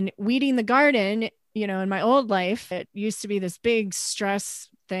 And weeding the garden, in my old life, it used to be this big stress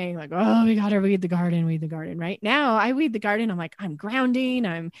thing, like, oh, we got to weed the garden. Right now, I weed the garden. I'm like, I'm grounding.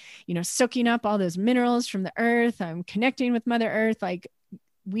 I'm, soaking up all those minerals from the earth. I'm connecting with Mother Earth. Like,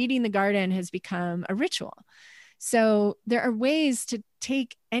 weeding the garden has become a ritual. So there are ways to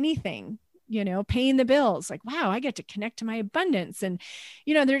take anything, paying the bills, like, wow, I get to connect to my abundance. And,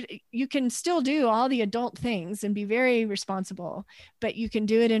 you can still do all the adult things and be very responsible, but you can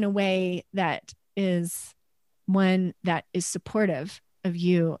do it in a way that is one that is supportive of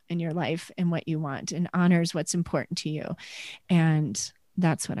you and your life and what you want and honors what's important to you. And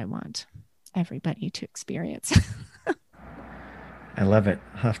that's what I want everybody to experience. I love it.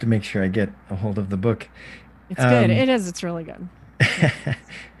 I'll have to make sure I get a hold of the book. It's good. It is. It's really good.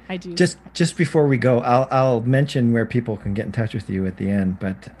 I do. Just before we go, I'll mention where people can get in touch with you at the end.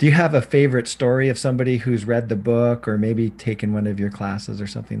 But do you have a favorite story of somebody who's read the book or maybe taken one of your classes or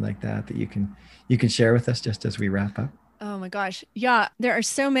something like that you can share with us just as we wrap up? Oh my gosh. Yeah, there are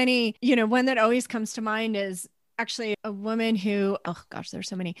so many. One that always comes to mind is actually a woman who, oh gosh, there's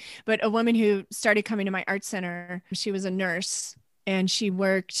so many, but a woman who started coming to my art center. She was a nurse. And she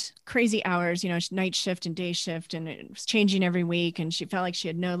worked crazy hours, night shift and day shift, and it was changing every week. And she felt like she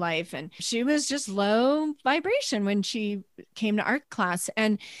had no life. And she was just low vibration when she came to art class.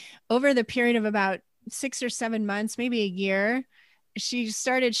 And over the period of about 6 or 7 months, maybe a year, she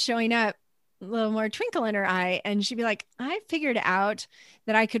started showing up a little more twinkle in her eye. And she'd be like, I figured out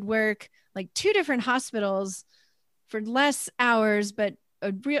that I could work like 2 different hospitals for less hours, but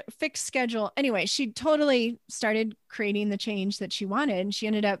a real fixed schedule. Anyway, she totally started creating the change that she wanted. And she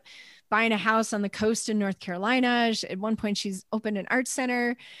ended up buying a house on the coast in North Carolina. At one point, she's opened an art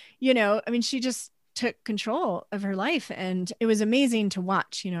center. She just took control of her life. And it was amazing to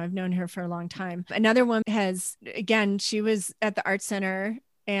watch. I've known her for a long time. Another one she was at the art center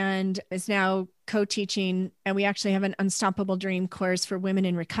and is now co-teaching. And we actually have an Unstoppable Dream course for women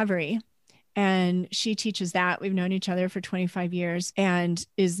in recovery. And she teaches that. We've known each other for 25 years and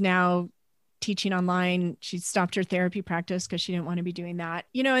is now teaching online. She stopped her therapy practice because she didn't want to be doing that.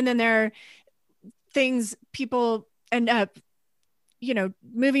 And then there are things people end up,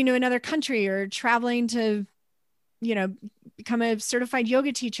 moving to another country or traveling to, become a certified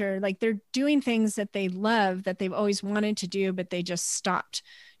yoga teacher. Like they're doing things that they love, that they've always wanted to do, but they just stopped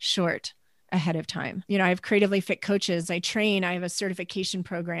short ahead of time. I have creatively fit coaches. I have a certification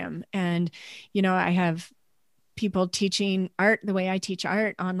program, and, I have people teaching art the way I teach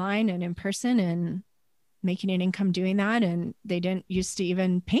art online and in person and making an income doing that. And they didn't used to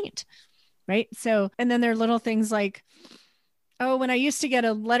even paint. Right. So, and then there are little things like, oh, when I used to get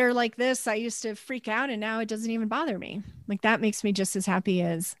a letter like this, I used to freak out and now it doesn't even bother me. Like that makes me just as happy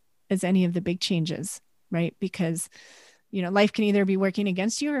as any of the big changes. Right. Because life can either be working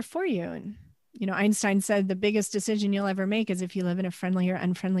against you or for you. And, Einstein said the biggest decision you'll ever make is if you live in a friendly or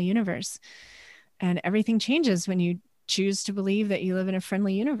unfriendly universe. And everything changes when you choose to believe that you live in a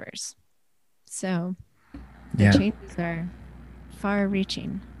friendly universe. So the changes are far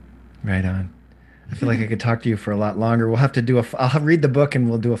reaching. Right on. I feel like I could talk to you for a lot longer. We'll have to I'll read the book and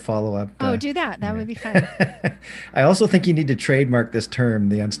we'll do a follow-up. Oh, do that. That would be fun. I also think you need to trademark this term,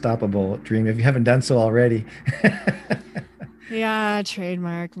 the Unstoppable Dream, if you haven't done so already. Yeah,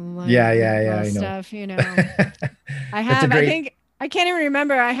 trademark. Yeah, I know. Stuff, I can't even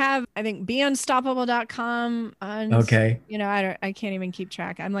remember. I think beunstoppable.com. Okay. I can't even keep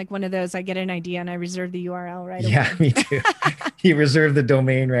track. I'm like one of those, I get an idea and I reserve the URL right away. Yeah, me too. You reserve the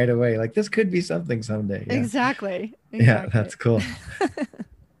domain right away. Like this could be something someday. Yeah. Exactly. Yeah, that's cool.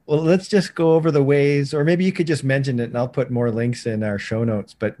 Well, let's just go over the ways, or maybe you could just mention it and I'll put more links in our show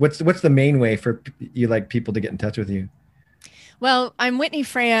notes. But what's the main way for people to get in touch with you? Well, I'm Whitney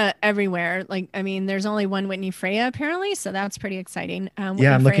Freya everywhere. There's only one Whitney Freya apparently, so that's pretty exciting. I'm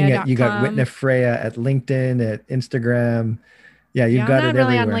looking at, you got Whitney Freya at LinkedIn, at Instagram. Yeah, you've got it everywhere.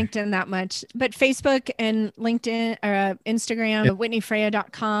 I'm not really on LinkedIn that much, but Facebook and LinkedIn or Instagram,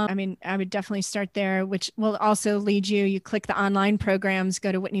 WhitneyFreya.com. I would definitely start there, which will also lead you. You click the online programs,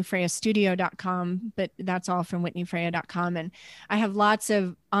 go to WhitneyFreyaStudio.com, but that's all from WhitneyFreya.com. And I have lots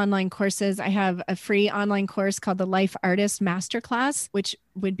of online courses. I have a free online course called the Life Artist Masterclass, which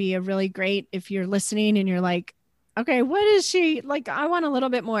would be a really great if you're listening and you're like, okay, what is she like? I want a little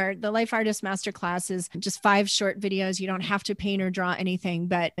bit more. The Life Artist Masterclass is just 5 short videos. You don't have to paint or draw anything,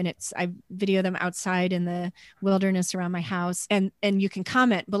 I video them outside in the wilderness around my house. And you can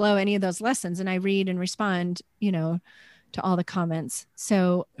comment below any of those lessons and I read and respond, to all the comments.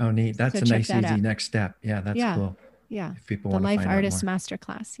 So neat. That's a nice, easy next step. Yeah, that's cool. Yeah. if people The want to Life find out Artist more.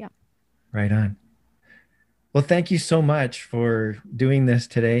 Masterclass. Yeah. Right on. Well, thank you so much for doing this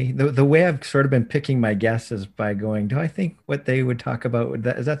today. The way I've sort of been picking my guests is by going, do I think what they would talk about,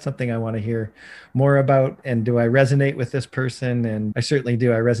 is that something I want to hear more about? And do I resonate with this person? And I certainly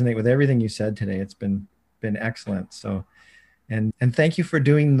do. I resonate with everything you said today. It's been excellent. So, and thank you for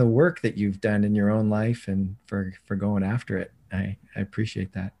doing the work that you've done in your own life and for going after it. I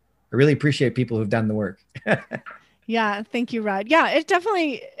appreciate that. I really appreciate people who've done the work. Yeah. Thank you, Rod. Yeah. It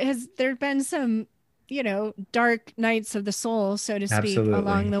definitely has, there've been some, dark nights of the soul, so to speak, along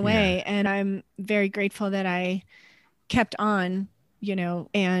Absolutely. the Yeah. way. And I'm very grateful that I kept on,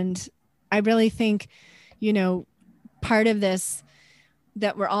 and I really think, you know, part of this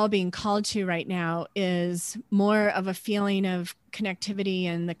that we're all being called to right now is more of a feeling of connectivity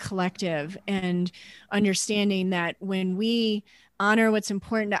and the collective, and understanding that when we honor what's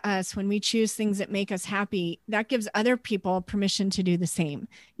important to us, when we choose things that make us happy, that gives other people permission to do the same,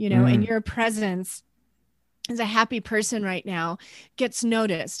 and your presence as a happy person right now gets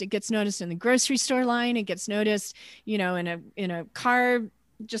noticed. It gets noticed in the grocery store line. It gets noticed, in a car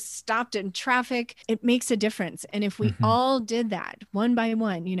just stopped in traffic. It makes a difference. And if we all did that one by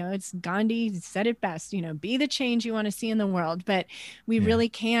one, it's Gandhi said it best, be the change you want to see in the world. But we really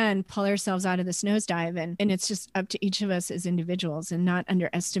can pull ourselves out of this nosedive. And it's just up to each of us as individuals, and not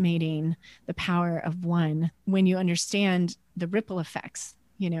underestimating the power of one when you understand the ripple effects,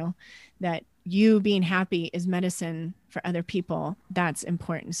 that you being happy is medicine for other people. That's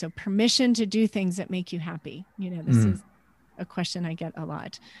important. So permission to do things that make you happy. This is a question I get a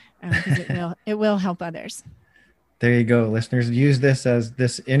lot, because it will help others. There you go, listeners. Use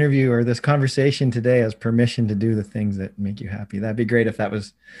this interview or this conversation today as permission to do the things that make you happy. That'd be great if that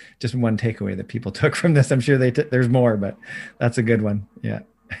was just one takeaway that people took from this. I'm sure there's more, but that's a good one. Yeah.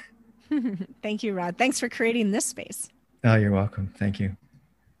 Thank you, Rod. Thanks for creating this space. Oh, you're welcome. Thank you.